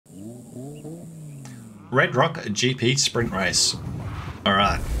Red Rock GP sprint race.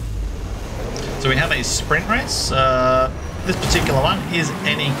 Alright. So we have a sprint race. This particular one is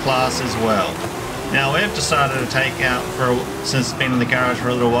any class as well. Now we've decided to take out, since it's been in the garage for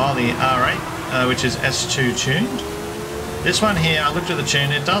a little while, the R8, which is S2 tuned. This one here, I looked at the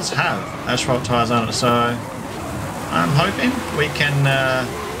tune, it does have asphalt tyres on it, so I'm hoping we can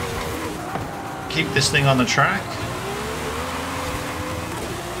keep this thing on the track.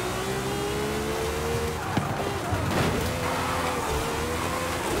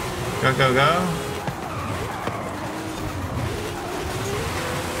 Go, go, go.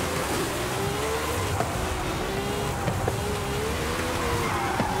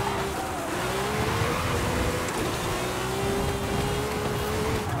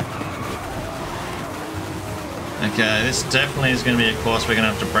 Okay, this definitely is going to be a course we're going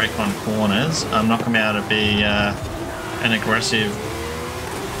to have to brake on corners. I'm not going to be able to be an aggressive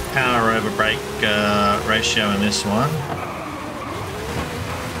power over brake ratio in this one.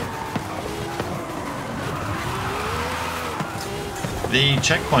 The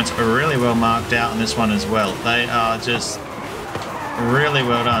checkpoints are really well marked out on this one as well. They are just really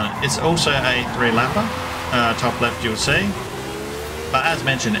well done. It's also a 3-lapper, top left you'll see. But as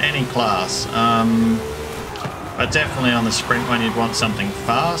mentioned, any class. But definitely on the sprint one you'd want something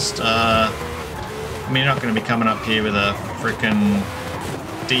fast. I mean, you're not going to be coming up here with a freaking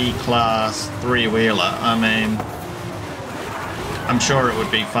D-class 3-wheeler. I mean, I'm sure it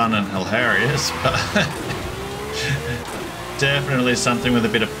would be fun and hilarious, but definitely something with a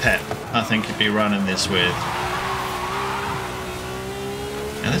bit of pep I think you'd be running this with.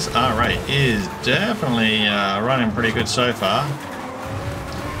 And this R8 is definitely running pretty good so far.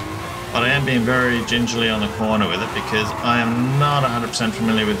 But I am being very gingerly on the corner with it because I am not 100%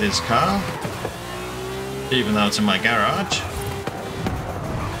 familiar with this car, even though it's in my garage.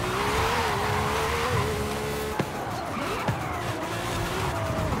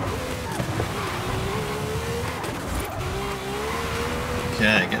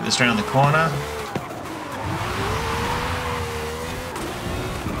 Okay, get this around the corner.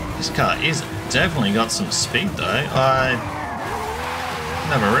 This car is definitely got some speed though. I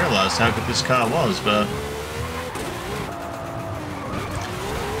never realised how good this car was, but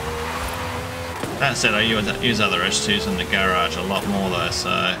that said, I use other S2s in the garage a lot more though, so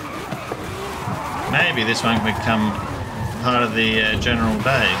maybe this one can become part of the general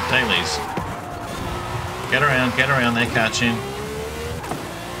dailies. Get around, they're catching.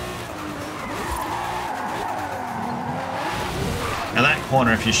 Now that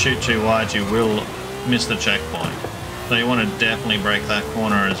corner, if you shoot too wide, you will miss the checkpoint. So you want to definitely brake that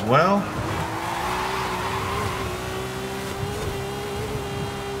corner as well.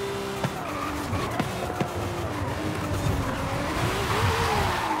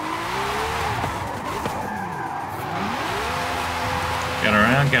 Get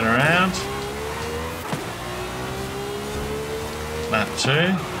around, get around. Lap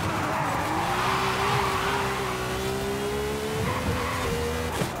 2.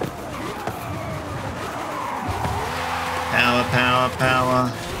 Power, power,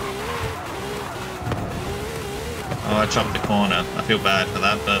 power. Oh, I chopped the corner. I feel bad for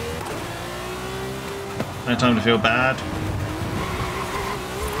that, but no time to feel bad.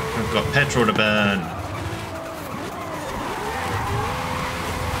 We've got petrol to burn.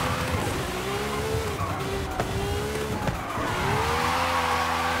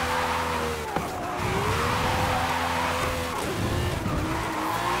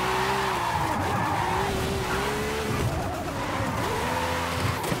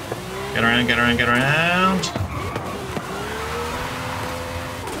 Get around, get around, get around.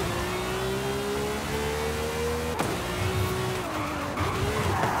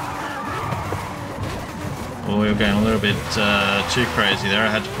 Oh, we were going a little bit too crazy there. I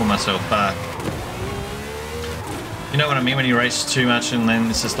had to pull myself back. You know what I mean when you race too much and then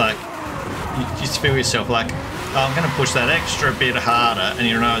it's just like, you just feel yourself like, oh, I'm going to push that extra bit harder, and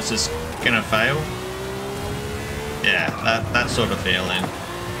you know it's just going to fail. Yeah, that sort of feeling.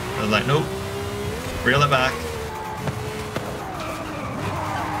 I was like, nope, reel it back.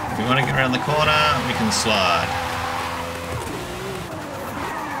 If we want to get around the corner, we can slide.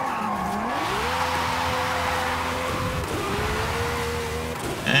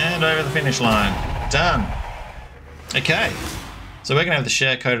 And over the finish line. Done. Okay, so we're going to have the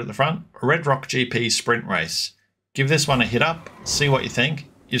share code at the front. Red Rock GP Sprint Race. Give this one a hit up, see what you think.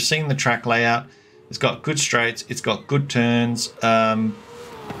 You've seen the track layout. It's got good straights, it's got good turns,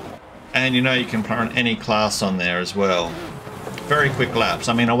 and you know you can run any class on there as well. Very quick laps.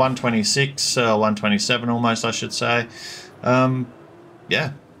 I mean, a 126, 127 almost, I should say.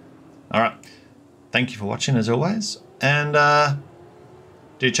 Yeah. All right. thank you for watching as always. And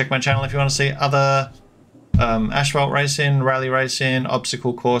do check my channel if you want to see other asphalt racing, rally racing,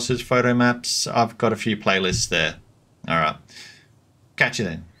 obstacle courses, photo maps. I've got a few playlists there. All right. Catch you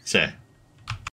then. See ya.